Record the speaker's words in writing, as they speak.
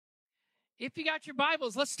If you got your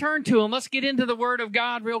Bibles, let's turn to them. Let's get into the Word of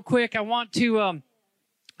God real quick. I want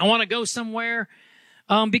to go somewhere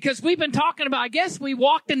because we've been talking about, I guess we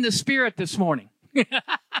walked in the Spirit this morning.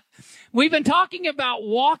 We've been talking about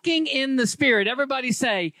walking in the Spirit. Everybody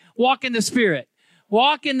say, walk in the Spirit.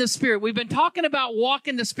 Walk in the Spirit. We've been talking about walk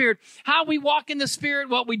in the Spirit, how we walk in the Spirit,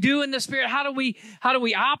 what we do in the Spirit, how do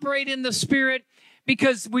we operate in the Spirit.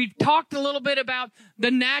 Because we've talked a little bit about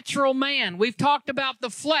the natural man. We've talked about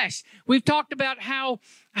the flesh. We've talked about how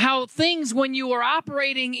things, when you are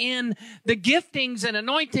operating in the giftings and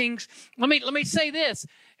anointings, let me say this.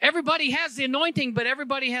 Everybody has the anointing, but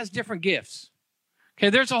everybody has different gifts. Okay,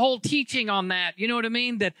 there's a whole teaching on that. You know what I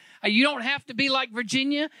mean? That you don't have to be like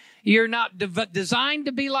Virginia. You're not designed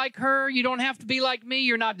to be like her. You don't have to be like me.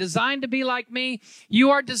 You're not designed to be like me. You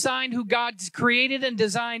are designed who God's created and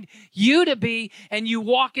designed you to be, and you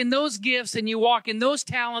walk in those gifts, and you walk in those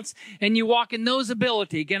talents, and you walk in those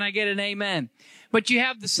ability. Can I get an amen? But you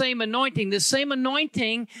have the same anointing. The same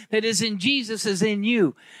anointing that is in Jesus is in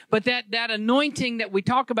you. But that anointing that we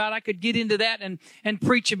talk about, I could get into that and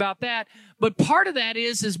preach about that. But part of that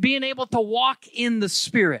is being able to walk in the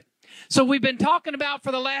Spirit. So we've been talking about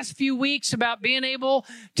for the last few weeks about being able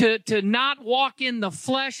to not walk in the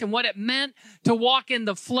flesh and what it meant to walk in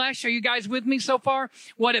the flesh. Are you guys with me so far?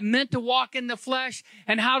 What it meant to walk in the flesh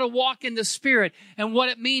and how to walk in the Spirit and what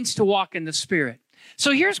it means to walk in the Spirit.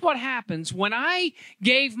 So here's what happens. When I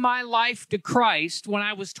gave my life to Christ when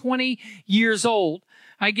I was 20 years old,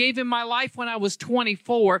 I gave him my life when I was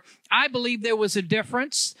 24. I believe there was a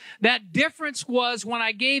difference. That difference was when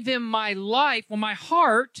I gave him my life, when my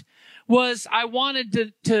heart was I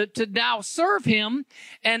wanted to now serve him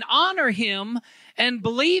and honor him and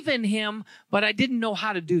believe in him, but I didn't know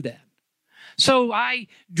how to do that. So I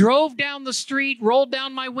drove down the street, rolled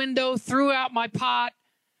down my window, threw out my pot.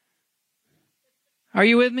 Are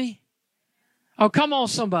you with me? Oh, come on,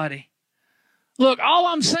 somebody. Look, all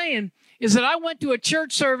I'm saying is that I went to a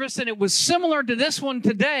church service and it was similar to this one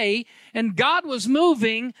today, and God was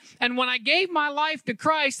moving, and when I gave my life to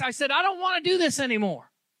Christ, I said, I don't want to do this anymore.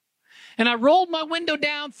 And I rolled my window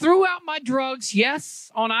down, threw out my drugs,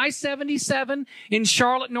 yes, on I-77 in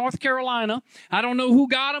Charlotte, North Carolina. I don't know who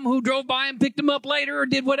got them, who drove by and picked them up later or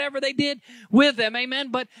did whatever they did with them,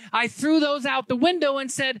 amen? But I threw those out the window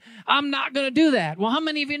and said, I'm not going to do that. Well, how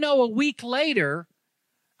many of you know a week later,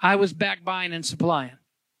 I was back buying and supplying?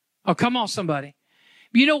 Oh, come on, somebody.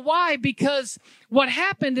 You know why? Because what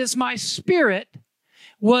happened is my spirit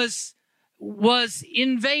was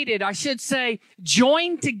invaded, I should say,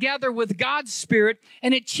 joined together with God's Spirit,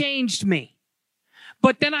 and it changed me.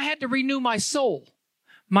 But then I had to renew my soul,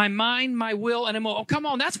 my mind, my will, and emotion. Oh, come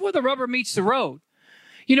on, that's where the rubber meets the road.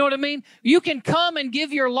 You know what I mean? You can come and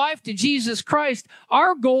give your life to Jesus Christ.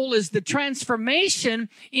 Our goal is the transformation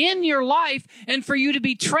in your life and for you to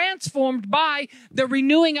be transformed by the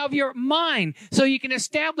renewing of your mind so you can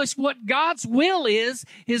establish what God's will is,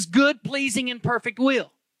 his good, pleasing, and perfect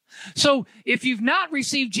will. So if you've not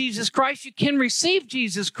received Jesus Christ, you can receive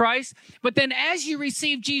Jesus Christ. But then as you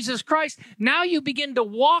receive Jesus Christ, now you begin to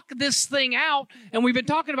walk this thing out. And we've been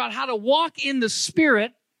talking about how to walk in the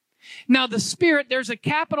Spirit. Now, the Spirit, there's a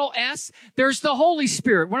capital S. There's the Holy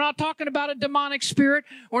Spirit. We're not talking about a demonic spirit.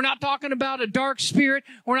 We're not talking about a dark spirit.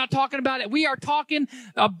 We're not talking about it. We are talking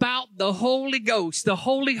about the Holy Ghost, the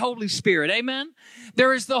Holy Spirit. Amen?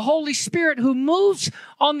 There is the Holy Spirit who moves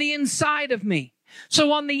on the inside of me.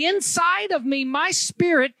 So on the inside of me, my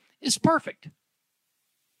spirit is perfect.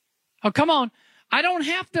 Oh, come on. I don't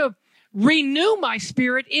have to renew my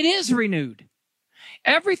spirit. It is renewed.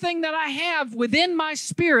 Everything that I have within my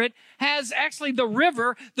spirit has actually the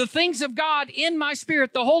river, the things of God in my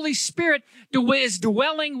spirit. The Holy Spirit is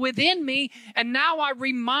dwelling within me. And now I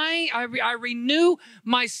renew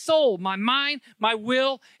my soul, my mind, my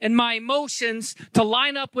will, and my emotions to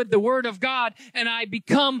line up with the Word of God. And I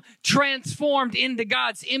become transformed into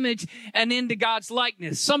God's image and into God's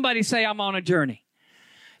likeness. Somebody say, I'm on a journey.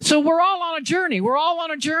 So we're all on a journey. We're all on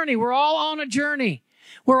a journey. We're all on a journey.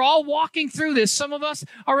 We're all walking through this. Some of us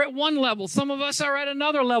are at one level. Some of us are at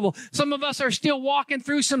another level. Some of us are still walking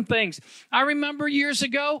through some things. I remember years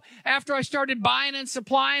ago, after I started buying and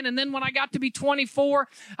supplying, and then when I got to be 24,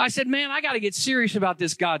 I said, man, I got to get serious about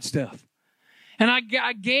this God stuff. And I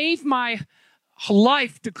gave my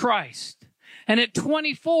life to Christ. And at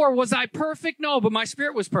 24, was I perfect? No, but my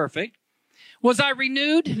spirit was perfect. Was I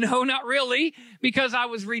renewed? No, not really, because I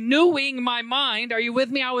was renewing my mind. Are you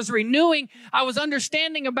with me? I was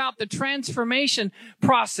understanding about the transformation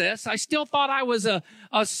process. I still thought I was a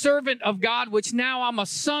servant of God, which now I'm a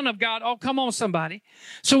son of God. Oh, come on, somebody.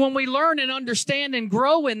 So when we learn and understand and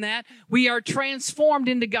grow in that, we are transformed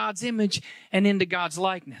into God's image and into God's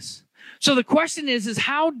likeness. So the question is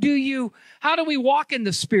how do we walk in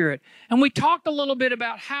the Spirit? And we talked a little bit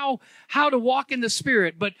about how to walk in the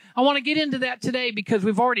Spirit, but I want to get into that today because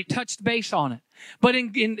we've already touched base on it. But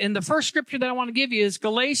in the first scripture that I want to give you is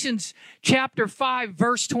Galatians chapter 5,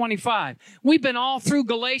 verse 25. We've been all through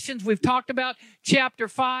Galatians. We've talked about chapter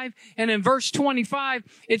 5. And in verse 25,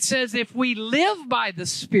 it says, if we live by the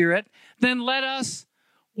Spirit, then let us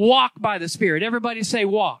walk by the Spirit. Everybody say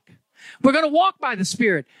walk. We're going to walk by the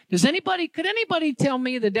Spirit. Could anybody tell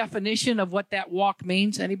me the definition of what that walk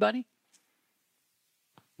means? Anybody?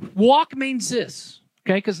 Walk means this,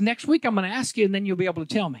 okay? Because next week I'm going to ask you and then you'll be able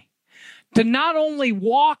to tell me. To not only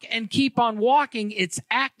walk and keep on walking, it's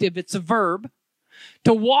active, it's a verb.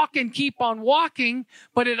 To walk and keep on walking,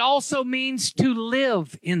 but it also means to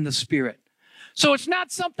live in the Spirit. So it's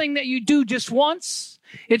not something that you do just once.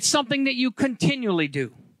 It's something that you continually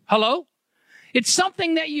do. Hello? It's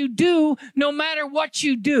something that you do no matter what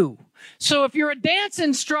you do. So if you're a dance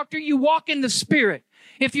instructor, you walk in the Spirit.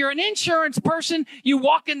 If you're an insurance person, you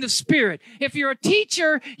walk in the Spirit. If you're a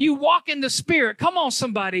teacher, you walk in the Spirit. Come on,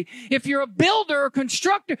 somebody. If you're a builder or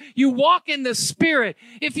constructor, you walk in the Spirit.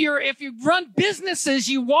 If you run businesses,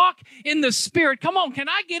 you walk in the Spirit. Come on, can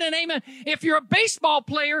I get an amen? If you're a baseball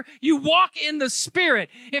player, you walk in the Spirit.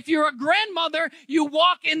 If you're a grandmother, you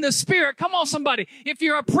walk in the Spirit. Come on, somebody. If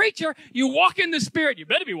you're a preacher, you walk in the Spirit. You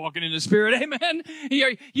better be walking in the Spirit, amen?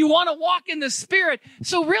 You want to walk in the Spirit.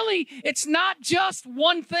 So really, it's not just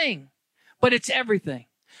one thing, but it's everything.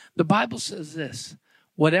 The Bible says this,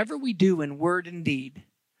 whatever we do in word and deed,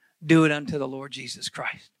 do it unto the Lord Jesus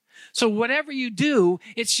Christ. So whatever you do,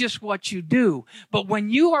 it's just what you do. But when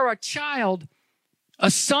you are a child,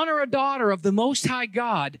 a son or a daughter of the Most High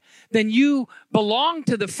God, then you belong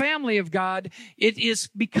to the family of God. It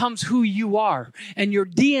becomes who you are. And your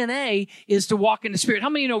DNA is to walk in the Spirit. How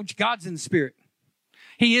many of you know God's in the Spirit?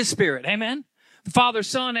 He is Spirit. Amen? The Father,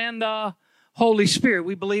 Son, and the Holy Spirit.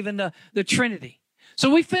 We believe in the Trinity. So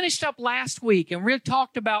we finished up last week and we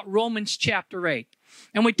talked about Romans chapter 8.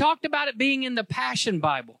 And we talked about it being in the Passion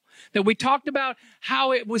Bible. That we talked about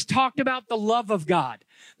how it was talked about the love of God.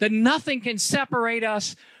 That nothing can separate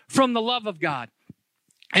us from the love of God.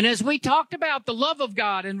 And as we talked about the love of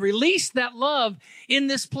God and released that love in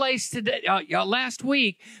this place today, last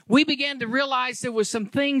week, we began to realize there was some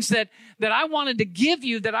things that I wanted to give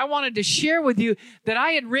you, that I wanted to share with you, that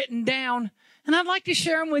I had written down, and I'd like to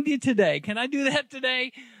share them with you today. Can I do that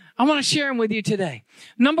today? I want to share them with you today.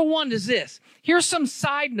 Number one is this. Here's some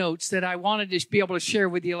side notes that I wanted to be able to share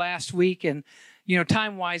with you last week, and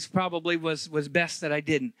time-wise probably was best that I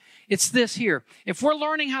didn't. It's this here. If we're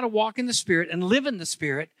learning how to walk in the Spirit and live in the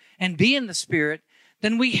Spirit and be in the Spirit,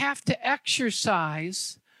 then we have to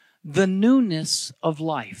exercise the newness of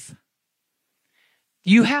life.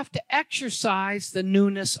 You have to exercise the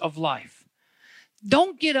newness of life.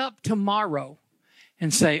 Don't get up tomorrow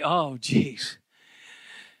and say, oh, geez,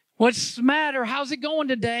 what's the matter? How's it going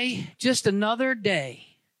today? Just another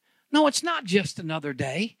day. No, it's not just another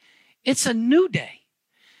day. It's a new day.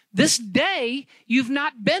 This day, you've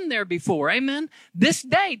not been there before. Amen? This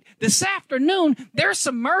day, this afternoon, there's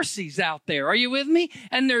some mercies out there. Are you with me?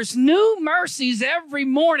 And there's new mercies every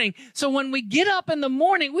morning. So when we get up in the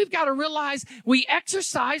morning, we've got to realize we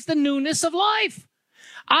exercise the newness of life.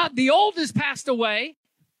 The old has passed away.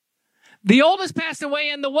 The old has passed away,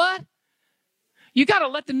 and the what? You got to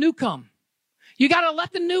let the new come. You got to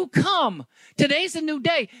let the new come. Today's a new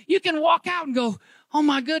day. You can walk out and go, oh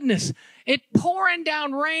my goodness, it's pouring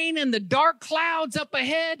down rain and the dark clouds up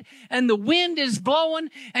ahead and the wind is blowing,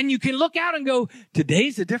 and you can look out and go,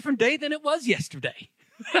 today's a different day than it was yesterday.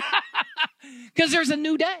 Because there's a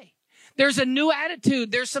new day. There's a new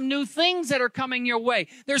attitude. There's some new things that are coming your way.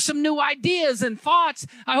 There's some new ideas and thoughts.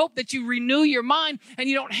 I hope that you renew your mind and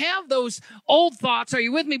you don't have those old thoughts. Are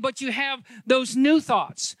you with me? But you have those new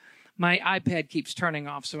thoughts. My iPad keeps turning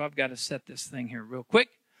off, so I've got to set this thing here real quick.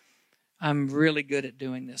 I'm really good at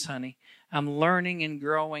doing this, honey. I'm learning and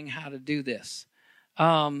growing how to do this.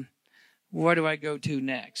 Where do I go to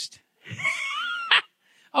next?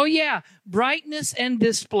 Oh, yeah. Brightness and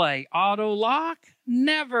display. Auto lock?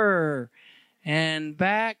 Never. And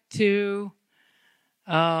back to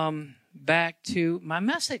my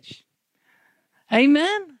message.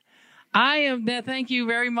 Amen. Thank you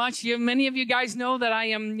very much. Many of you guys know that I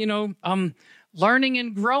am, learning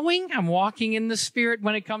and growing. I'm walking in the Spirit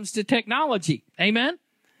when it comes to technology. Amen?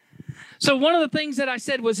 So one of the things that I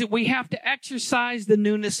said was that we have to exercise the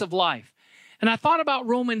newness of life. And I thought about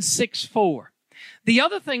Romans 6:4. The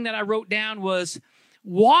other thing that I wrote down was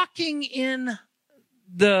walking in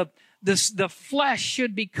the flesh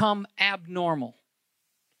should become abnormal.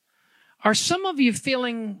 Are some of you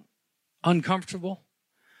feeling uncomfortable?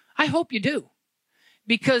 I hope you do.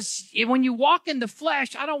 Because when you walk in the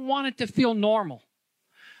flesh, I don't want it to feel normal.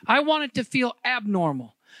 I want it to feel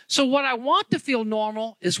abnormal. So what I want to feel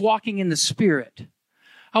normal is walking in the Spirit.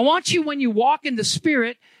 I want you, when you walk in the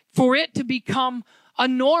Spirit, for it to become a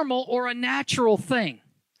normal or a natural thing.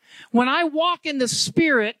 When I walk in the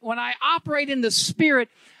Spirit, when I operate in the Spirit,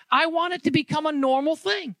 I want it to become a normal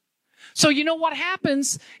thing. So you know what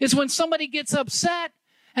happens is when somebody gets upset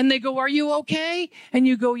and they go, "Are you okay?" And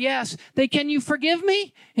you go, "Yes." "Can you forgive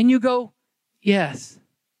me?" And you go, "Yes."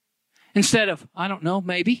 Instead of, "I don't know,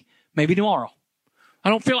 maybe tomorrow. I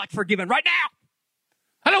don't feel like forgiving right now.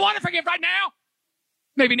 I don't want to forgive right now.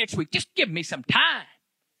 Maybe next week. Just give me some time."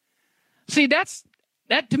 See,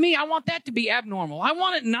 that to me, I want that to be abnormal. I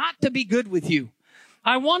want it not to be good with you.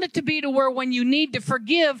 I want it to be to where when you need to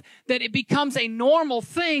forgive, that it becomes a normal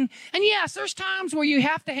thing. And yes, there's times where you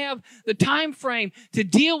have to have the time frame to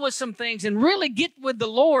deal with some things and really get with the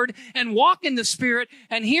Lord and walk in the Spirit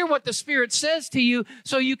and hear what the Spirit says to you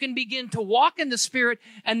so you can begin to walk in the Spirit,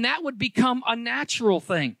 and that would become a natural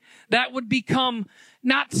thing. That would become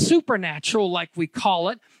not supernatural like we call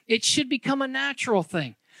it. It should become a natural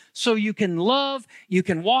thing. So you can love, you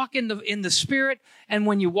can walk in the Spirit, and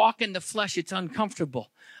when you walk in the flesh, it's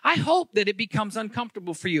uncomfortable. I hope that it becomes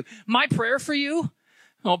uncomfortable for you. My prayer for you,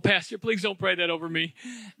 oh, Pastor, please don't pray that over me.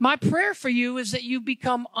 My prayer for you is that you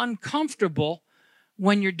become uncomfortable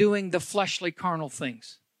when you're doing the fleshly, carnal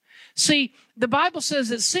things. See, the Bible says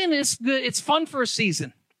that sin is good. It's fun for a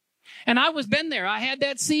season. And I was been there. I had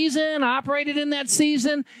that season. I operated in that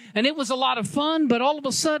season, and it was a lot of fun, but all of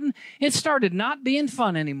a sudden, it started not being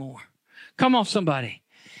fun anymore. Come on, somebody.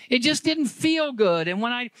 It just didn't feel good. And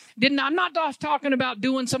when I'm not just talking about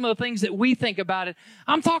doing some of the things that we think about it.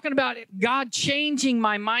 I'm talking about God changing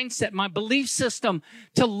my mindset, my belief system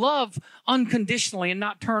to love unconditionally and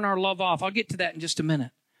not turn our love off. I'll get to that in just a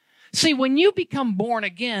minute. See, when you become born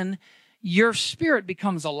again, your spirit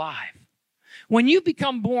becomes alive. When you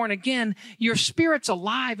become born again, your spirit's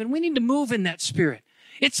alive, and we need to move in that spirit.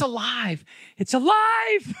 It's alive. It's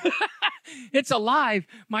alive. It's alive.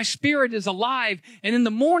 My spirit is alive. And in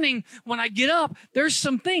the morning, when I get up, there's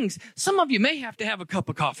some things. Some of you may have to have a cup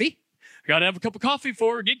of coffee. Got to have a cup of coffee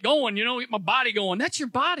for get going, get my body going. That's your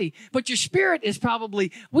body. But your spirit is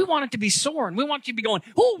probably, we want it to be soaring. We want you to be going,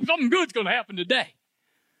 "Oh, something good's going to happen today."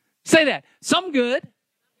 Say that. Something good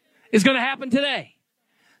is going to happen today.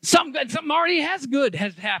 Something already has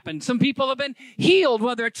happened. Some people have been healed,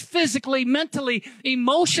 whether it's physically, mentally,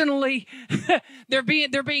 emotionally. They're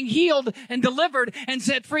being healed and delivered and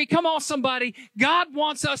set free. Come on, somebody. God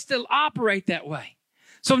wants us to operate that way.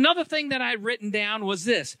 So another thing that I had written down was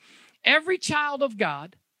this. Every child of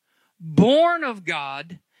God, born of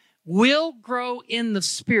God, will grow in the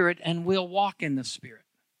Spirit and will walk in the Spirit.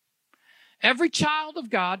 Every child of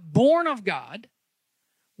God, born of God,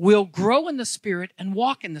 will grow in the Spirit and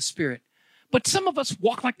walk in the Spirit. But some of us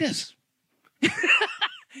walk like this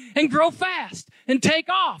and grow fast and take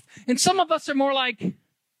off. And some of us are more like,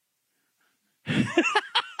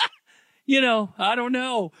 I don't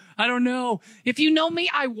know. If you know me,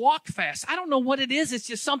 I walk fast. I don't know what it is. It's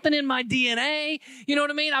just something in my DNA. You know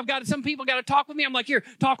what I mean? Some people got to talk with me. I'm like, "Here,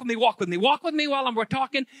 talk with me, walk with me. Walk with me while we're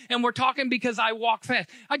talking." And we're talking because I walk fast.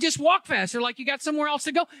 I just walk fast. They're like, "You got somewhere else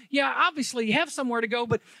to go?" Yeah, obviously you have somewhere to go,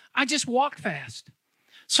 but I just walk fast.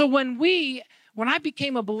 So when I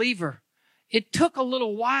became a believer, it took a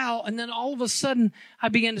little while, and then all of a sudden I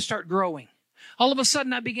began to start growing. All of a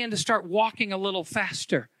sudden I began to start walking a little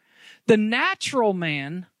faster. The natural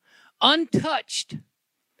man, untouched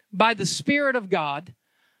by the Spirit of God,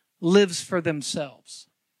 lives for themselves.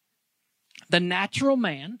 The natural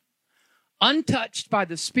man, untouched by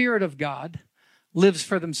the Spirit of God, lives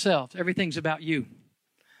for themselves. Everything's about you.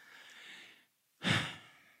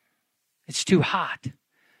 It's too hot.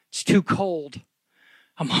 It's too cold.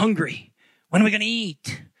 I'm hungry. When are we going to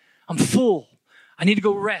eat? I'm full. I need to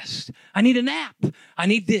go rest. I need a nap. I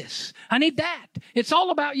need this. I need that. It's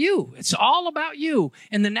all about you. It's all about you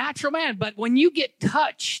and the natural man. But when you get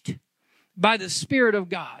touched by the Spirit of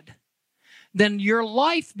God, then your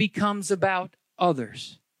life becomes about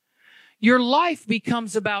others. Your life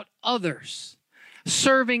becomes about others,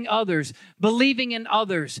 serving others, believing in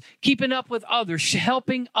others, keeping up with others,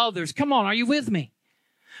 helping others. Come on, are you with me?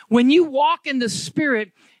 When you walk in the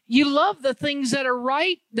Spirit, you love the things that are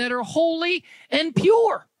right, that are holy and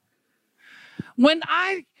pure. When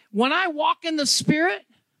I walk in the Spirit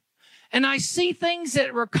and I see things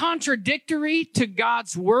that were contradictory to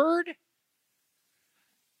God's word,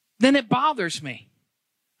 then it bothers me.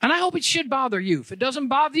 And I hope it should bother you. If it doesn't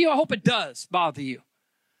bother you, I hope it does bother you.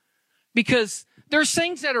 Because there's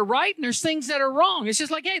things that are right and there's things that are wrong. It's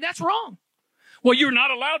just like, hey, that's wrong. Well, you're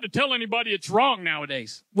not allowed to tell anybody it's wrong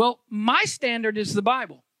nowadays. Well, my standard is the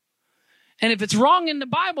Bible. And if it's wrong in the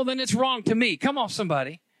Bible, then it's wrong to me. Come on,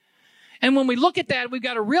 somebody. And when we look at that, we've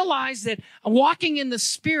got to realize that walking in the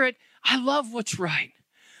Spirit, I love what's right.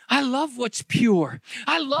 I love what's pure.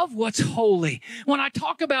 I love what's holy. When I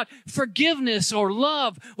talk about forgiveness or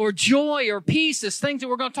love or joy or peace, as things that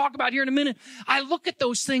we're going to talk about here in a minute, I look at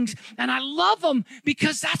those things and I love them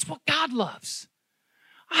because that's what God loves.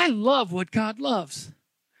 I love what God loves.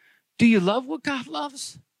 Do you love what God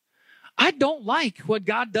loves? I don't like what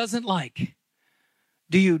God doesn't like.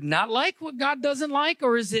 Do you not like what God doesn't like,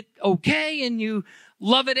 or is it okay and you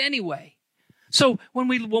love it anyway? So when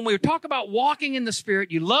we talk about walking in the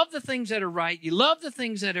Spirit, you love the things that are right, you love the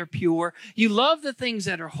things that are pure, you love the things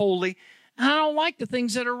that are holy, and I don't like the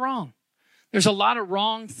things that are wrong. There's a lot of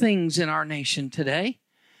wrong things in our nation today.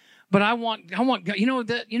 But I want you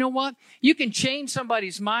know what? You can change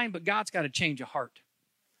somebody's mind, but God's got to change a heart.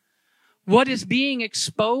 What is being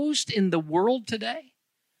exposed in the world today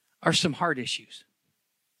are some heart issues.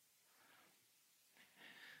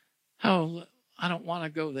 Oh, I don't want to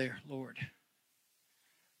go there, Lord.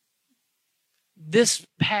 This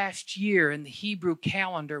past year in the Hebrew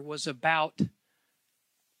calendar was about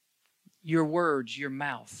your words, your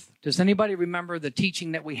mouth. Does anybody remember the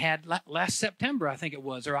teaching that we had last September, I think it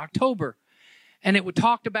was, or October? And it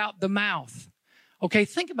talked about the mouth. Okay,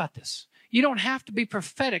 think about this. You don't have to be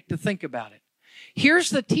prophetic to think about it. Here's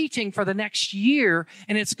the teaching for the next year,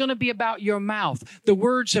 and it's going to be about your mouth, the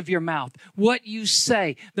words of your mouth, what you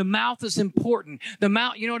say. The mouth is important. The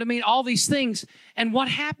mouth, you know what I mean? All these things. And what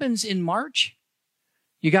happens in March?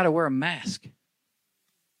 You got to wear a mask.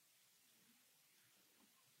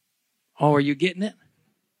 Oh, are you getting it?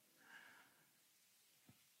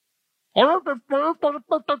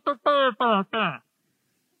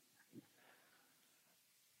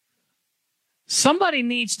 Somebody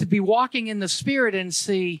needs to be walking in the Spirit and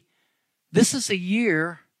see, this is a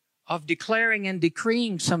year of declaring and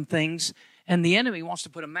decreeing some things, and the enemy wants to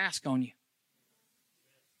put a mask on you.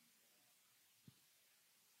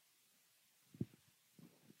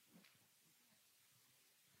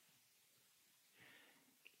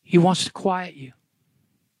 He wants to quiet you.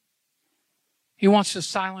 He wants to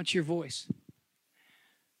silence your voice.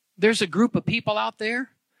 There's a group of people out there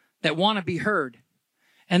that want to be heard,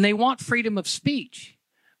 and they want freedom of speech.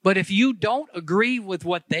 But if you don't agree with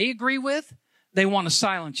what they agree with, they want to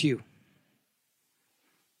silence you.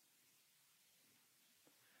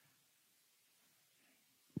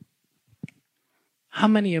 How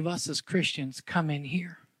many of us as Christians come in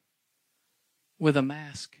here with a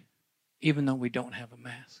mask, even though we don't have a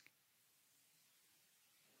mask?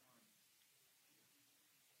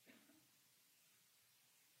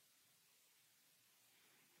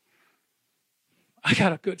 I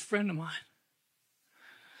got a good friend of mine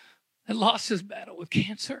that lost his battle with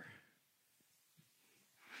cancer.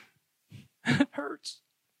 It hurts.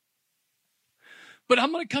 But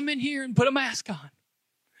I'm going to come in here and put a mask on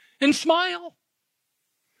and smile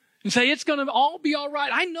and say it's going to all be all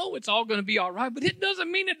right. I know it's all going to be all right, but it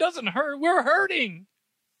doesn't mean it doesn't hurt. We're hurting.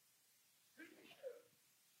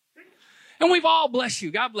 And we've all, bless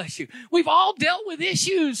you, God bless you, we've all dealt with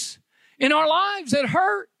issues in our lives that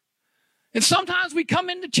hurt. And sometimes we come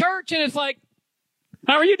into church and it's like,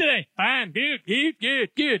 how are you today? Fine,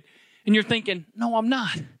 good. And you're thinking, no, I'm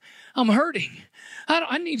not. I'm hurting.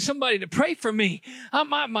 I need somebody to pray for me.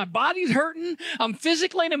 My body's hurting. I'm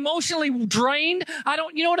physically and emotionally drained.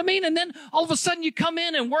 You know what I mean? And then all of a sudden you come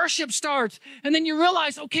in and worship starts. And then you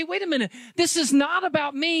realize, okay, wait a minute. This is not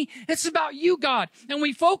about me. It's about you, God. And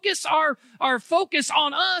we focus our focus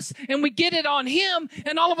on us and we get it on Him.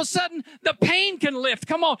 And all of a sudden the pain can lift.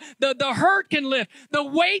 Come on. The hurt can lift. The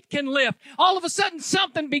weight can lift. All of a sudden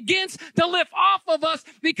something begins to lift off of us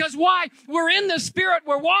because why? We're in the Spirit.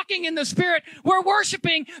 We're walking in the Spirit. We're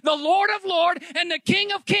worshiping the Lord of Lords and the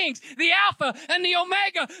King of Kings, the Alpha and the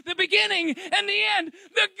Omega, the beginning and the end,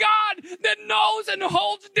 the God that knows and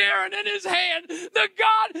holds Darren in His hand, the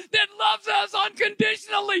God that loves us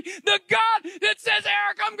unconditionally, the God that says,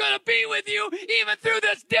 Eric, I'm going to be with you even through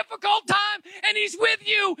this difficult time, and He's with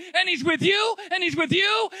you, and He's with you, and He's with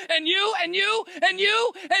you, and you, and you, and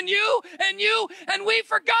you, and you, and you, and we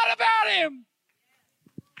forgot about Him.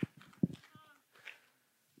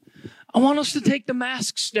 I want us to take the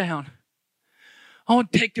masks down. I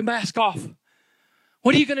want to take the mask off.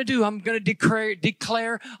 What are you going to do? I'm going to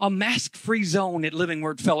declare a mask-free zone at Living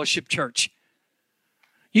Word Fellowship Church.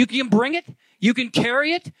 You can bring it. You can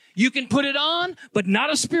carry it. You can put it on, but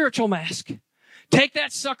not a spiritual mask. Take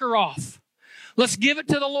that sucker off. Let's give it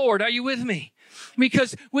to the Lord. Are you with me?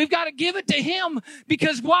 Because we've got to give it to Him.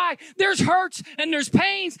 Because why? There's hurts and there's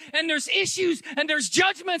pains and there's issues and there's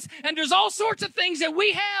judgments and there's all sorts of things that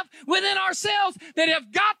we have within ourselves that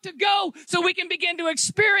have got to go so we can begin to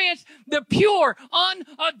experience the pure,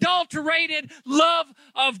 unadulterated love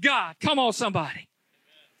of God. Come on, somebody.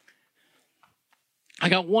 I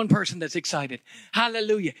got one person that's excited.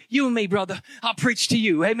 Hallelujah. You and me, brother. I'll preach to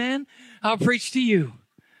you. Amen. I'll preach to you.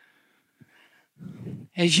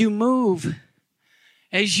 As you move,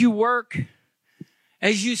 as you work,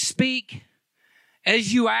 as you speak,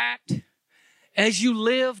 as you act, as you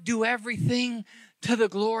live, do everything to the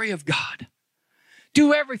glory of God.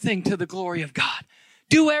 Do everything to the glory of God.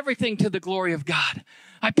 Do everything to the glory of God.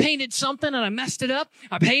 I painted something and I messed it up.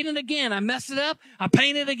 I painted it again. I messed it up. I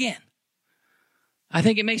painted it again. I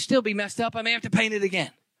think it may still be messed up. I may have to paint it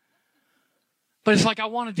again. But it's like I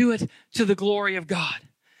want to do it to the glory of God.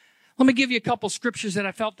 Let me give you a couple scriptures that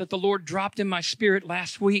I felt that the Lord dropped in my spirit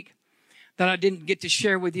last week that I didn't get to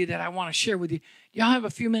share with you that I want to share with you. Do y'all have a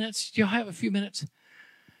few minutes? Do y'all have a few minutes?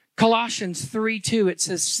 Colossians 3:2, it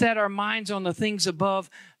says, set our minds on the things above,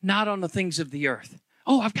 not on the things of the earth.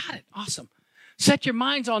 Oh, I've got it. Awesome. Set your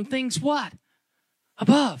minds on things what?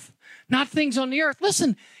 Above, not things on the earth.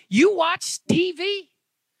 Listen, you watch TV,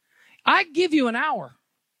 I give you an hour.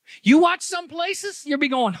 You watch some places, you'll be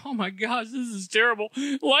going, oh my gosh, this is terrible.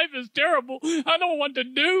 Life is terrible. I don't know what to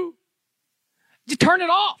do. You turn it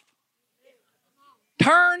off.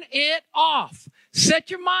 Turn it off. Set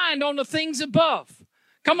your mind on the things above.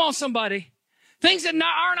 Come on, somebody. Things that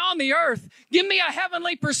aren't on the earth. Give me a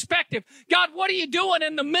heavenly perspective. God, what are you doing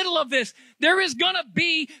in the middle of this? There is going to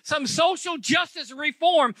be some social justice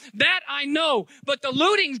reform. That I know. But the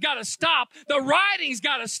looting's got to stop. The rioting's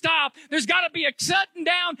got to stop. There's got to be a sitting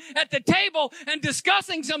down at the table and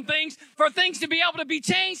discussing some things for things to be able to be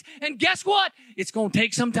changed. And guess what? It's going to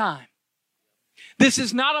take some time. This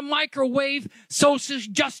is not a microwave social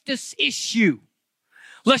justice issue.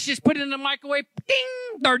 Let's just put it in the microwave,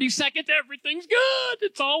 ding, 30 seconds, everything's good.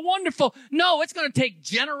 It's all wonderful. No, it's going to take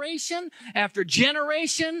generation after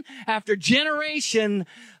generation after generation,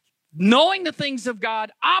 knowing the things of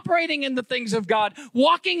God, operating in the things of God,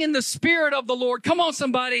 walking in the Spirit of the Lord. Come on,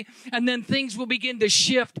 somebody. And then things will begin to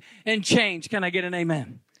shift and change. Can I get an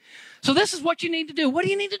amen? So this is what you need to do. What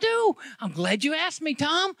do you need to do? I'm glad you asked me,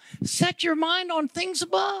 Tom. Set your mind on things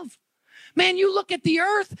above. Man, you look at the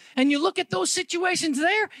earth and you look at those situations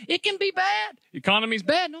there, it can be bad. The economy's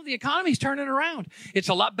bad. No, the economy's turning around. It's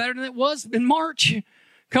a lot better than it was in March.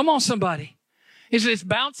 Come on, somebody. It's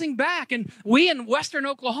bouncing back. And we in Western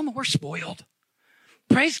Oklahoma, we're spoiled.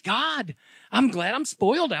 Praise God. I'm glad I'm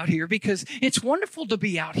spoiled out here because it's wonderful to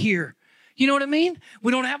be out here. You know what I mean?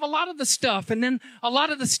 We don't have a lot of the stuff. And then a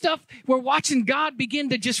lot of the stuff, we're watching God begin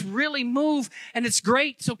to just really move. And it's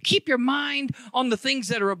great. So keep your mind on the things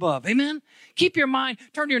that are above. Amen? Keep your mind.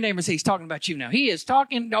 Turn to your neighbor and say, he's talking about you now. He is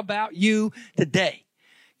talking about you today.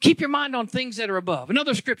 Keep your mind on things that are above.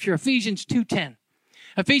 Another scripture, Ephesians 2:10.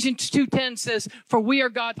 Ephesians 2:10 says, for we are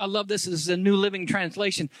God. I love this. This is a New Living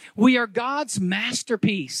Translation. We are God's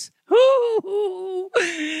masterpiece. Ooh.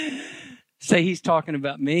 Say, he's talking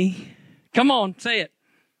about me. Come on, say it.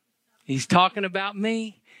 He's talking about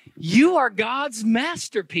me. You are God's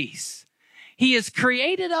masterpiece. He has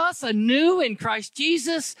created us anew in Christ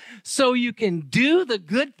Jesus so you can do the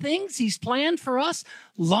good things He's planned for us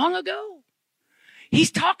long ago.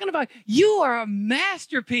 He's talking about you are a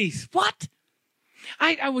masterpiece. What?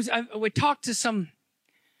 I talked to some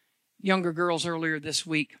younger girls earlier this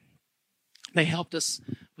week. They helped us,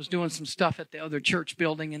 was doing some stuff at the other church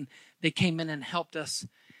building, and they came in and helped us.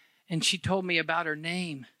 And she told me about her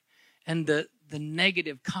name and the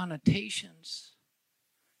negative connotations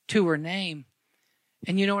to her name.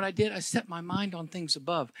 And you know what I did? I set my mind on things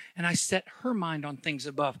above. And I set her mind on things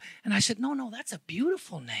above. And I said, no, that's a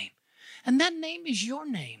beautiful name. And that name is your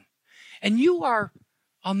name. And you are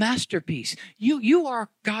a masterpiece. You are,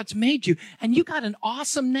 God's made you. And you got an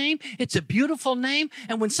awesome name. It's a beautiful name.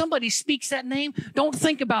 And when somebody speaks that name, don't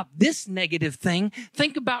think about this negative thing.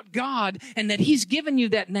 Think about God and that He's given you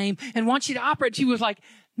that name and wants you to operate. She was like,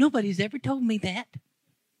 nobody's ever told me that.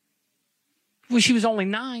 Well, she was only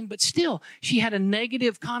 9, but still, she had a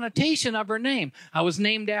negative connotation of her name. I was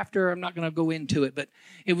named after, I'm not going to go into it, but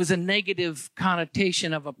it was a negative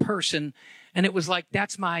connotation of a person. And it was like,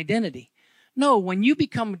 that's my identity. No, when you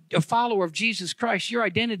become a follower of Jesus Christ, your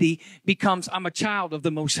identity becomes, I'm a child of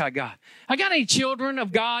the Most High God. I got any children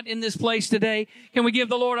of God in this place today? Can we give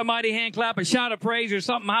the Lord a mighty hand clap, a shout of praise or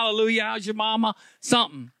something? Hallelujah. How's your mama?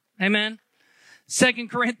 Something. Amen. 2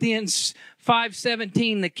 Corinthians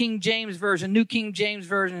 5:17, the King James Version, New King James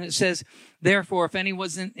Version, it says, therefore, if anyone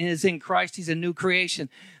is in Christ, he's a new creation.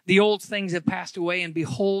 The old things have passed away, and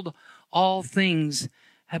behold, all things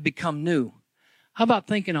have become new. How about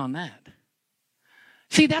thinking on that?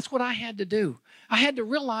 See, that's what I had to do. I had to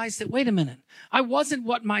realize that, wait a minute, I wasn't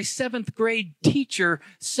what my 7th grade teacher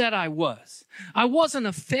said I was. I wasn't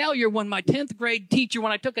a failure when my 10th grade teacher,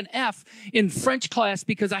 when I took an F in French class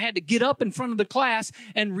because I had to get up in front of the class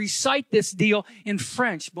and recite this deal in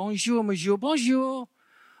French. Bonjour, monsieur, bonjour.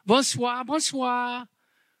 Bonsoir, bonsoir.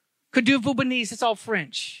 Que Dieu vous bénisse. It's all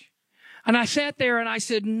French. And I sat there and I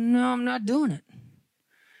said, no, I'm not doing it.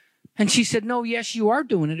 And she said, no, yes, you are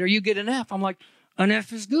doing it, or you get an F. I'm like, an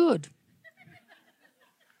F is good.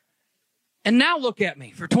 And now look at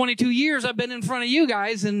me. For 22 years, I've been in front of you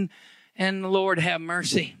guys, and Lord have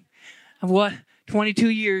mercy. What? 22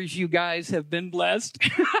 years you guys have been blessed.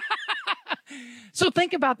 So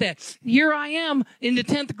think about that. Here I am in the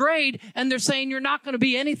 10th grade, and they're saying, you're not going to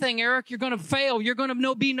be anything, Eric. You're going to fail. You're going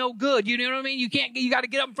to be no good. You know what I mean? You got to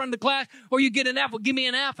get up in front of the class, or you get an F. Well, give me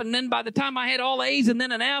an F. And then by the time I had all A's and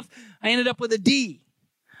then an F, I ended up with a D.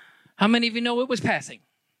 How many of you know it was passing?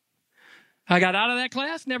 I got out of that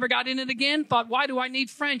class, never got in it again, thought, why do I need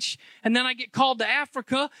French? And then I get called to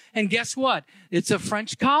Africa, and guess what? It's a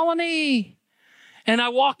French colony. And I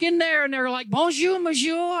walk in there, and they're like, bonjour,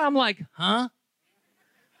 monsieur. I'm like, huh?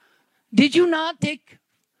 Did you not take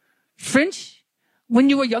French when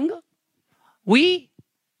you were younger? Oui,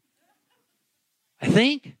 I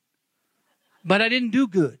think. But I didn't do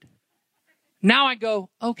good. Now I go,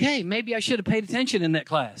 okay, maybe I should have paid attention in that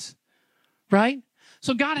class. Right?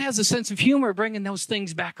 So God has a sense of humor bringing those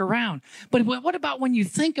things back around. But what about when you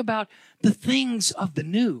think about the things of the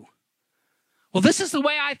new? Well, this is the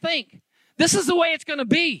way I think. This is the way it's going to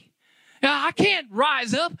be. I can't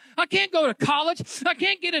rise up. I can't go to college. I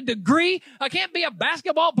can't get a degree. I can't be a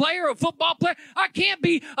basketball player or a football player. I can't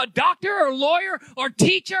be a doctor or lawyer or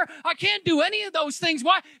teacher. I can't do any of those things.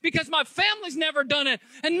 Why? Because my family's never done it.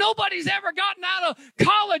 And nobody's ever gotten out of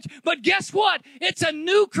college. But guess what? It's a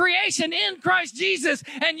new creation in Christ Jesus.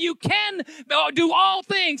 And you can do all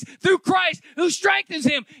things through Christ who strengthens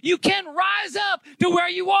him. You can rise up to where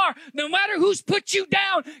you are. No matter who's put you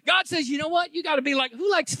down, God says, you know what? You got to be like,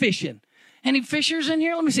 who likes fishing? Any fishers in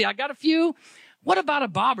here? Let me see. I got a few. What about a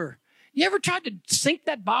bobber? You ever tried to sink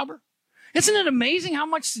that bobber? Isn't it amazing how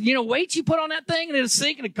much, weight you put on that thing and it'll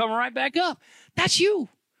sink and it'll come right back up? That's you.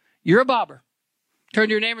 You're a bobber. Turn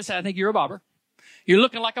to your neighbor and say, I think you're a bobber. You're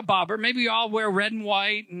looking like a bobber. Maybe you all wear red and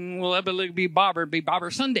white and we'll be bobber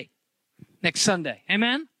Sunday. Next Sunday.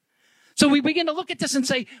 Amen? So we begin to look at this and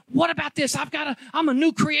say, what about this? I'm a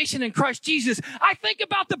new creation in Christ Jesus. I think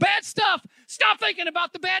about the bad stuff. Stop thinking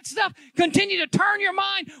about the bad stuff. Continue to turn your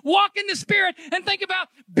mind, walk in the Spirit, and think about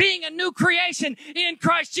being a new creation in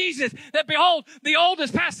Christ Jesus. That behold, the old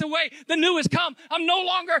has passed away, the new has come. I'm no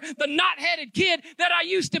longer the knot-headed kid that I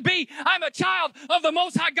used to be. I'm a child of the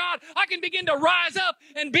Most High God. I can begin to rise up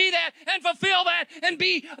and be that and fulfill that and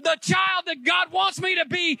be the child that God wants me to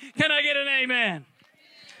be. Can I get an amen?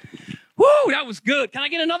 Woo, that was good. Can I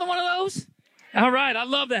get another one of those? All right, I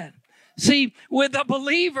love that. See, with a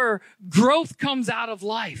believer, growth comes out of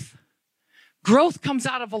life. Growth comes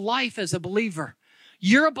out of a life as a believer.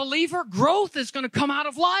 You're a believer, growth is going to come out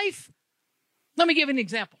of life. Let me give you an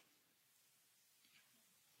example.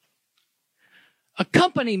 A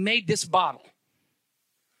company made this bottle,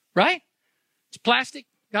 right? It's plastic,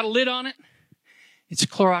 got a lid on it. It's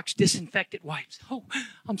Clorox disinfectant wipes. Oh,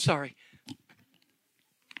 I'm sorry.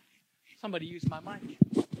 Somebody used my mic.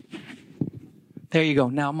 There you go.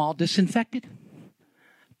 Now I'm all disinfected.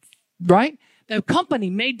 Right? The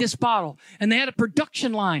company made this bottle, and they had a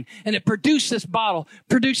production line, and it produced this bottle,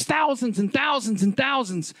 produced thousands and thousands and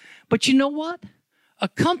thousands. But you know what? A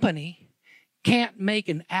company can't make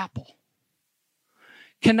an apple,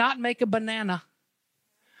 cannot make a banana.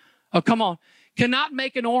 Oh, come on. Cannot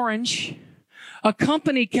make an orange. A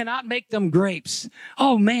company cannot make them grapes.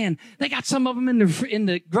 Oh man, they got some of them in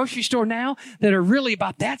the grocery store now that are really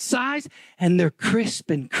about that size, and they're crisp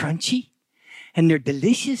and crunchy, and they're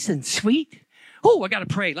delicious and sweet. Oh, I got to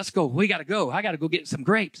pray. Let's go. We got to go. I got to go get some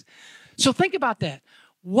grapes. So think about that.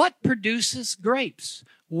 What produces grapes?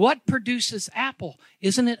 What produces apple?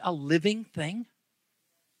 Isn't it a living thing?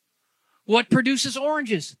 What produces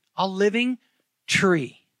oranges? A living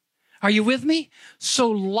tree. Are you with me? So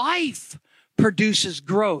life produces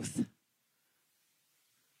growth.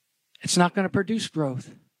 It's not going to produce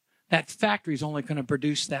growth. That factory is only going to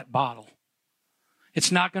produce that bottle.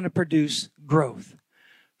 It's not going to produce growth.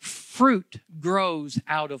 Fruit grows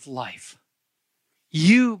out of life.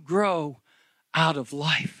 You grow out of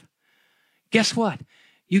life. Guess what?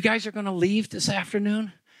 You guys are going to leave this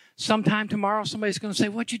afternoon. Sometime tomorrow, somebody's going to say,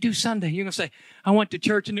 what'd you do Sunday? You're going to say, I went to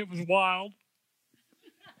church and it was wild.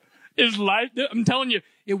 It's life. I'm telling you,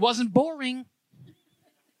 it wasn't boring.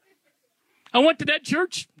 I went to that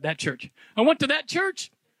church. I went to that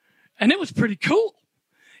church, and it was pretty cool.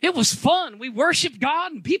 It was fun. We worshiped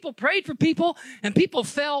God, and people prayed for people, and people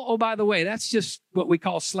fell. Oh, by the way, that's just what we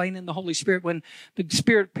call slain in the Holy Spirit. When the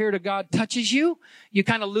Spirit of God touches you, you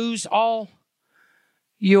kind of lose all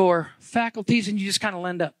your faculties, and you just kind of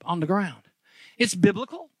end up on the ground. It's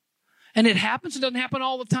biblical. And it happens. It doesn't happen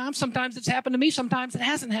all the time. Sometimes it's happened to me. Sometimes it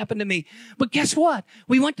hasn't happened to me. But guess what?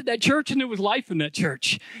 We went to that church and there was life in that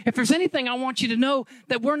church. If there's anything, I want you to know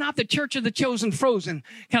that we're not the church of the chosen frozen.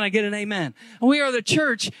 Can I get an amen? We are the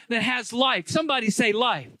church that has life. Somebody say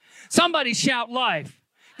life. Somebody shout life.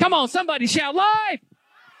 Come on, somebody shout life.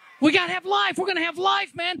 We got to have life. We're going to have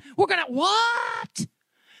life, man. We're going to, what?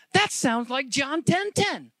 That sounds like John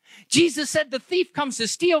 10:10. Jesus said the thief comes to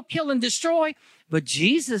steal, kill, and destroy. But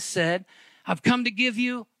Jesus said, I've come to give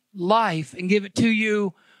you life and give it to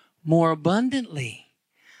you more abundantly.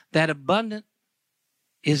 That abundant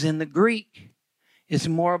is in the Greek. It's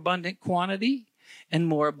more abundant quantity and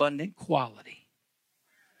more abundant quality.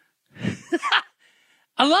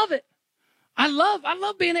 I love it. I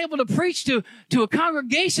love being able to preach to a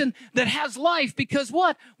congregation that has life, because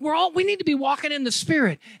what? We need to be walking in the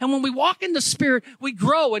Spirit. And when we walk in the Spirit, we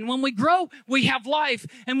grow. And when we grow, we have life.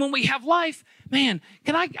 And when we have life, man,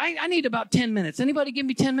 I need about 10 minutes. Anybody give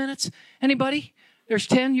me 10 minutes? Anybody? There's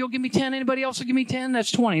 10. You'll give me 10. Anybody else will give me 10?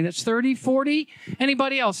 That's 20. That's 30, 40.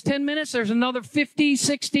 Anybody else? 10 minutes. There's another 50,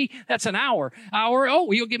 60. That's an hour.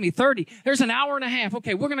 Oh, you'll give me 30. There's an hour and a half.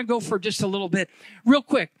 Okay, we're going to go for just a little bit. Real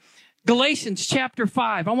quick. Galatians chapter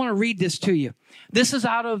 5. I want to read this to you. This is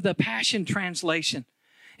out of the Passion Translation.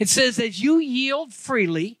 It says, as you yield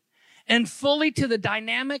freely and fully to the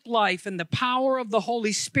dynamic life and the power of the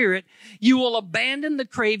Holy Spirit, you will abandon the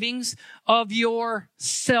cravings of your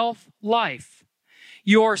self-life.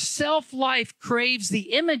 Your self-life craves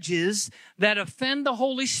the images that offend the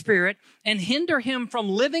Holy Spirit and hinder him from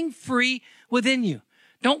living free within you.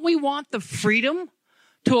 Don't we want the freedom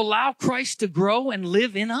to allow Christ to grow and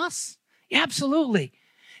live in us? Yeah, absolutely.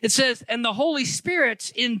 It says, and the Holy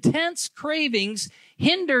Spirit's intense cravings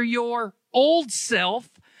hinder your old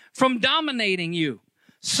self from dominating you.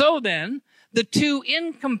 So then, the two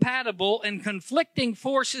incompatible and conflicting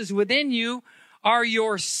forces within you are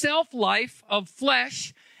your self-life of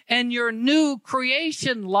flesh and your new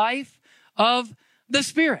creation life of the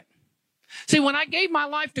Spirit. See, when I gave my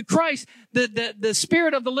life to Christ, the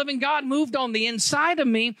Spirit of the living God moved on the inside of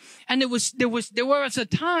me. And there was a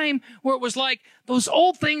time where it was like those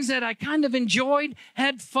old things that I kind of enjoyed,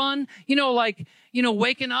 had fun,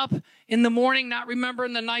 waking up in the morning, not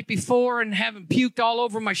remembering the night before and having puked all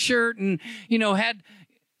over my shirt and,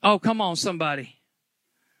 oh, come on, somebody.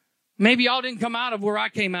 Maybe y'all didn't come out of where I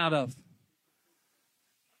came out of.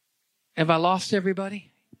 Have I lost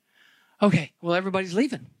everybody? Okay, well, everybody's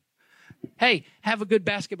leaving. Hey, have a good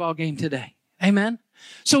basketball game today. Amen.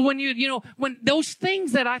 So when when those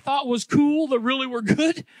things that I thought was cool, that really were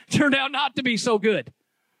good, turned out not to be so good.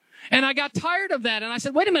 And I got tired of that. And I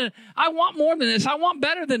said, wait a minute, I want more than this. I want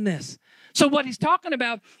better than this. So what he's talking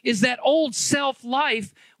about is that old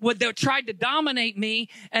self-life that tried to dominate me,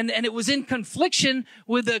 and it was in confliction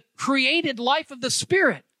with the created life of the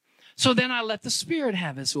Spirit. So then I let the Spirit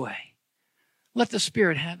have his way. Let the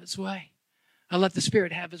Spirit have his way. I let the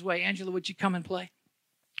Spirit have his way. Angela, would you come and play?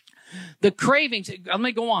 The cravings, let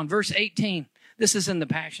me go on. Verse 18. This is in the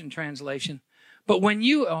Passion Translation. But when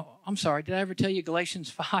I'm sorry, did I ever tell you Galatians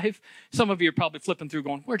 5? Some of you are probably flipping through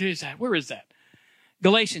going, where is that? Where is that?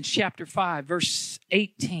 Galatians chapter 5, verse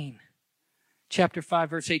 18. Chapter 5,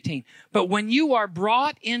 verse 18. But when you are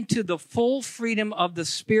brought into the full freedom of the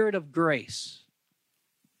Spirit of grace,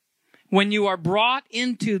 when you are brought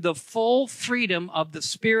into the full freedom of the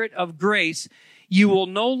Spirit of grace, you will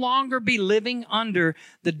no longer be living under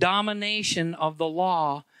the domination of the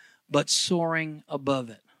law, but soaring above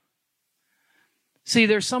it. See,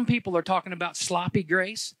 there's some people are talking about sloppy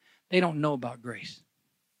grace. They don't know about grace.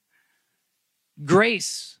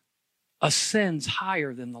 Grace ascends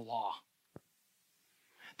higher than the law.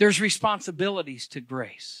 There's responsibilities to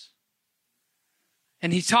grace.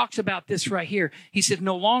 And he talks about this right here. He said,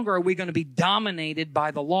 no longer are we going to be dominated by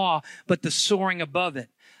the law, but the soaring above it.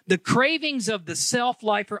 The cravings of the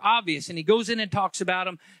self-life are obvious. And he goes in and talks about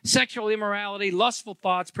them. Sexual immorality, lustful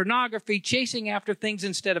thoughts, pornography, chasing after things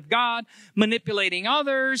instead of God, manipulating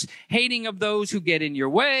others, hating of those who get in your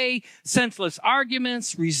way, senseless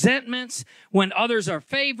arguments, resentments when others are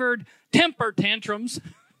favored, temper tantrums.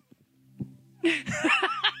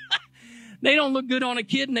 They don't look good on a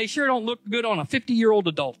kid, and they sure don't look good on a 50-year-old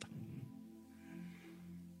adult.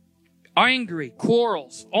 Angry,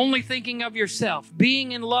 quarrels, only thinking of yourself,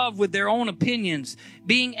 being in love with their own opinions,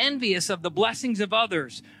 being envious of the blessings of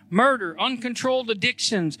others, murder, uncontrolled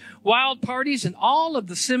addictions, wild parties, and all of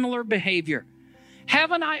the similar behavior.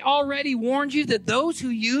 Haven't I already warned you that those who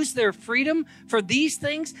use their freedom for these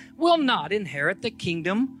things will not inherit the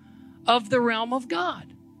kingdom of the realm of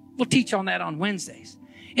God? We'll teach on that on Wednesdays.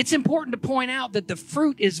 It's important to point out that the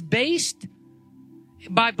fruit is based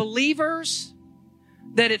by believers,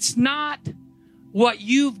 that it's not what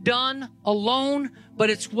you've done alone, but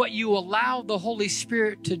it's what you allow the Holy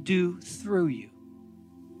Spirit to do through you.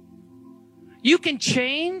 You can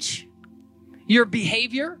change your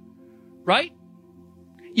behavior, right?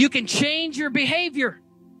 You can change your behavior.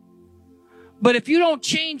 But if you don't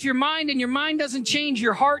change your mind and your mind doesn't change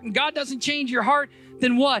your heart and God doesn't change your heart,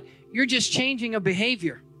 then what? You're just changing a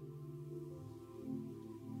behavior.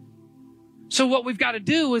 So what we've got to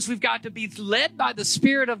do is we've got to be led by the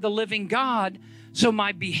Spirit of the living God so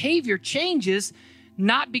my behavior changes,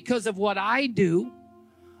 not because of what I do,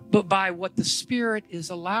 but by what the Spirit is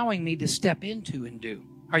allowing me to step into and do.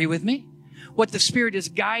 Are you with me? What the Spirit is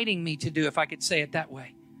guiding me to do, if I could say it that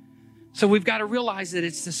way. So we've got to realize that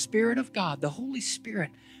it's the Spirit of God, the Holy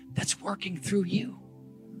Spirit, that's working through you.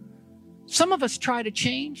 Some of us try to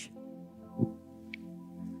change,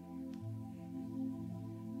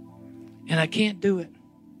 and I can't do it.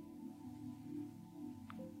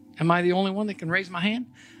 Am I the only one that can raise my hand?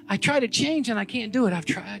 I try to change and I can't do it. I've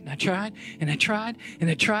tried and I tried and I tried and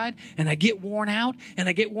I tried and I get worn out and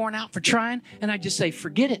I get worn out for trying and I just say,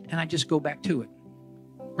 forget it, and I just go back to it.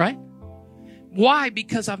 Right? Why?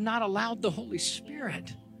 Because I've not allowed the Holy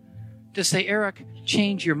Spirit to say, Eric,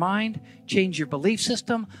 change your mind, change your belief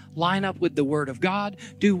system, line up with the Word of God,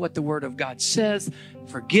 do what the Word of God says,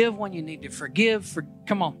 forgive when you need to forgive.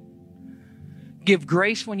 Come on. Give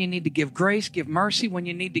grace when you need to give grace. Give mercy when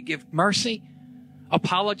you need to give mercy.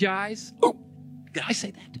 Apologize. Oh, did I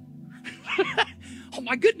say that? Oh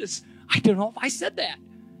my goodness. I don't know if I said that.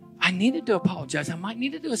 I needed to apologize. I might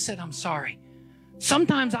need to have said, I'm sorry.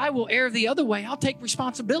 Sometimes I will err the other way. I'll take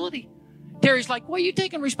responsibility. Terry's like, well, you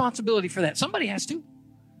taking responsibility for that. Somebody has to.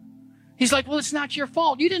 He's like, well, it's not your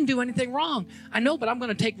fault. You didn't do anything wrong. I know, but I'm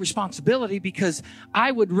going to take responsibility because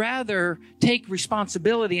I would rather take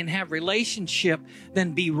responsibility and have relationship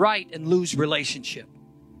than be right and lose relationship.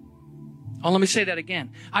 Oh, let me say that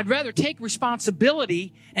again. I'd rather take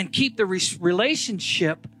responsibility and keep the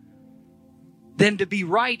relationship than to be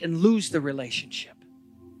right and lose the relationship.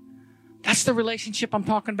 That's the relationship I'm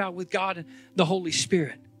talking about with God and the Holy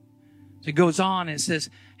Spirit. So it goes on and it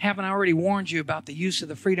says, haven't I already warned you about the use of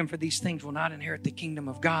the freedom for these things will not inherit the kingdom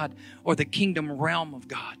of God or the kingdom realm of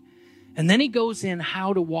God? And then he goes in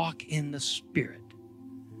how to walk in the Spirit.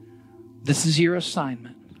 This is your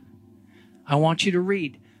assignment. I want you to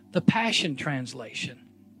read the Passion Translation.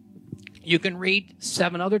 You can read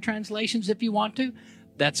 7 other translations if you want to.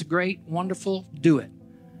 That's great, wonderful, do it.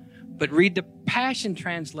 But read the Passion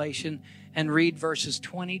Translation and read verses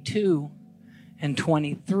 22 and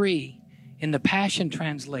 23 in the Passion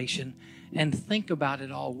Translation and think about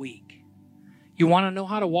it all week. You want to know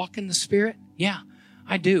how to walk in the Spirit? Yeah,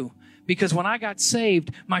 I do. Because when I got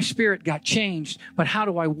saved, my spirit got changed. But how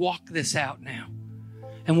do I walk this out now?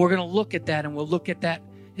 And we're going to look at that, and we'll look at that.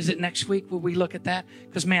 Is it next week? Will we look at that?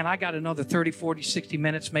 Because, man, I got another 30, 40, 60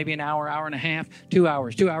 minutes, maybe an hour, hour and a half, 2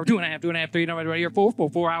 hours, 2 hours, 2.5, 2.5, 3, right here,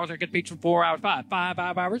 4 hours. I get beach for 4 hours, 5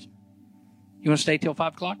 hours. You want to stay till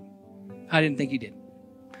 5 o'clock? I didn't think you did.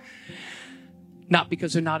 Not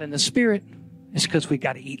because they're not in the Spirit. It's because we've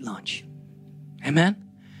got to eat lunch. Amen?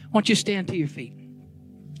 I want you to stand to your feet.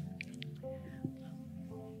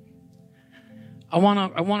 I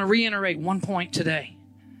want to reiterate one point today.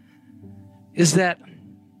 Is that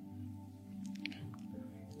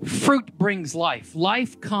fruit brings life.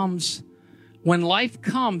 Life comes, when life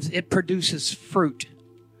comes, it produces fruit.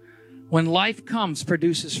 When life comes,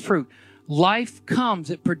 produces fruit. Life comes,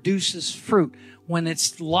 it produces fruit. When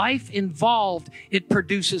it's life involved, it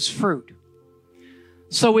produces fruit.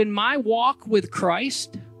 So in my walk with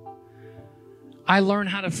Christ, I learn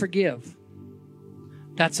how to forgive.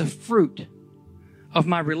 That's a fruit of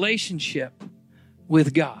my relationship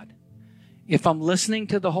with God. If I'm listening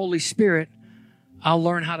to the Holy Spirit, I'll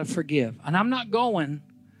learn how to forgive. And I'm not going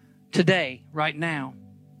today, right now,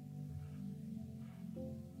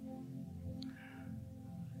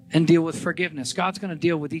 and deal with forgiveness. God's going to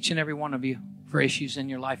deal with each and every one of you for issues in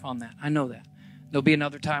your life on that. I know that. There'll be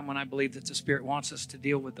another time when I believe that the Spirit wants us to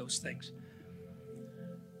deal with those things.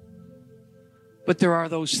 But there are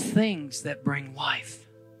those things that bring life.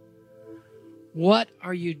 What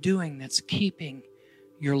are you doing that's keeping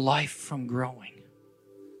your life from growing?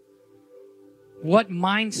 What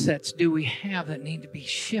mindsets do we have that need to be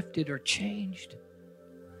shifted or changed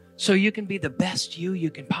so you can be the best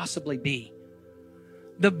you can possibly be?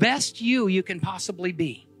 The best you can possibly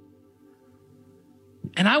be.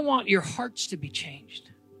 And I want your hearts to be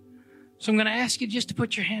changed. So I'm going to ask you just to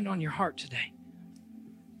put your hand on your heart today.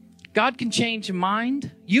 God can change your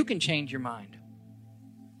mind. You can change your mind.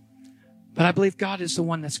 But I believe God is the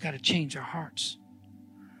one that's got to change our hearts.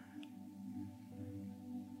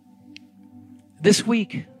 This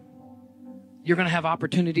week, you're going to have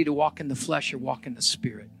opportunity to walk in the flesh or walk in the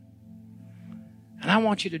Spirit. And I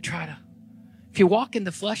want you to try to, if you walk in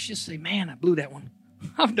the flesh, just say, man, I blew that one.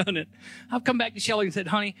 I've done it. I've come back to Shelley and said,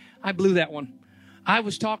 honey, I blew that one. I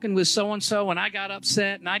was talking with so-and-so and I got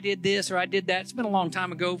upset and I did this or I did that. It's been a long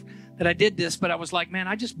time ago that I did this, but I was like, man,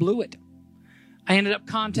 I just blew it. I ended up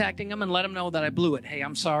contacting them and let them know that I blew it. Hey,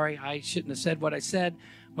 I'm sorry. I shouldn't have said what I said.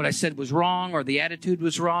 What I said was wrong, or the attitude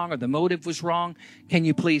was wrong, or the motive was wrong. Can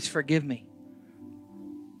you please forgive me?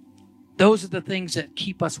 Those are the things that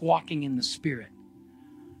keep us walking in the Spirit.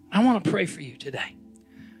 I want to pray for you today.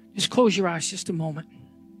 Just close your eyes just a moment.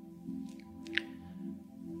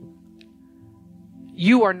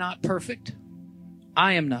 You are not perfect.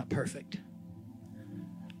 I am not perfect.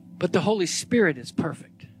 But the Holy Spirit is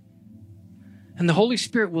perfect. And the Holy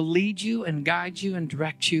Spirit will lead you and guide you and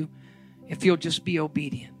direct you if you'll just be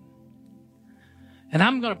obedient. And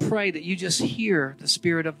I'm going to pray that you just hear the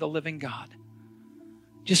Spirit of the living God.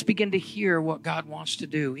 Just begin to hear what God wants to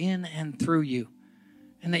do in and through you.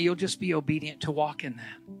 And that you'll just be obedient to walk in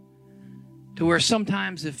that. To where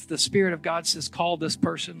sometimes if the Spirit of God says, call this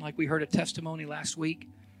person, like we heard a testimony last week,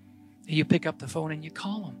 you pick up the phone and you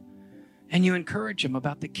call them. And you encourage them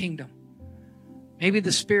about the kingdom. Maybe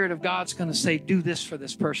the Spirit of God's going to say, do this for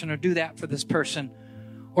this person or do that for this person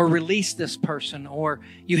or release this person, or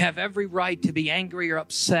you have every right to be angry or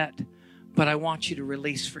upset, but I want you to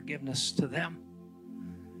release forgiveness to them.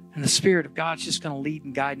 And the Spirit of God's just going to lead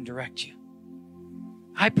and guide and direct you.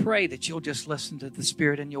 I pray that you'll just listen to the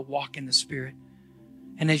Spirit and you'll walk in the Spirit.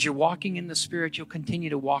 And as you're walking in the Spirit, you'll continue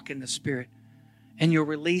to walk in the Spirit. And you'll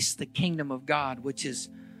release the kingdom of God, which is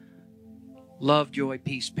love, joy,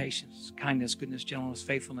 peace, patience, kindness, goodness, gentleness,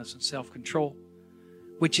 faithfulness, and self-control,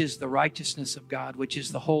 which is the righteousness of God, which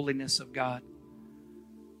is the holiness of God,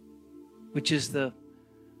 which is the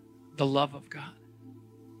love of God.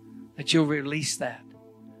 That you'll release that.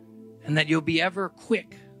 And that you'll be ever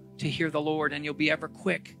quick to hear the Lord, and you'll be ever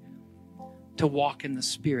quick to walk in the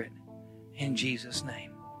Spirit. In Jesus'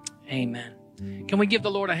 name, amen. Can we give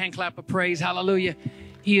the Lord a hand clap of praise? Hallelujah.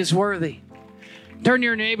 He is worthy. Turn to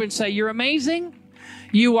your neighbor and say, you're amazing.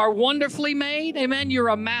 You are wonderfully made. Amen. You're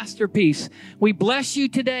a masterpiece. We bless you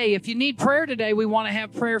today. If you need prayer today, we want to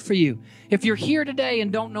have prayer for you. If you're here today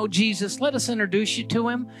and don't know Jesus, let us introduce you to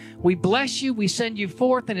Him. We bless you. We send you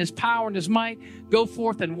forth in His power and His might. Go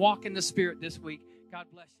forth and walk in the Spirit this week. God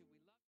bless you.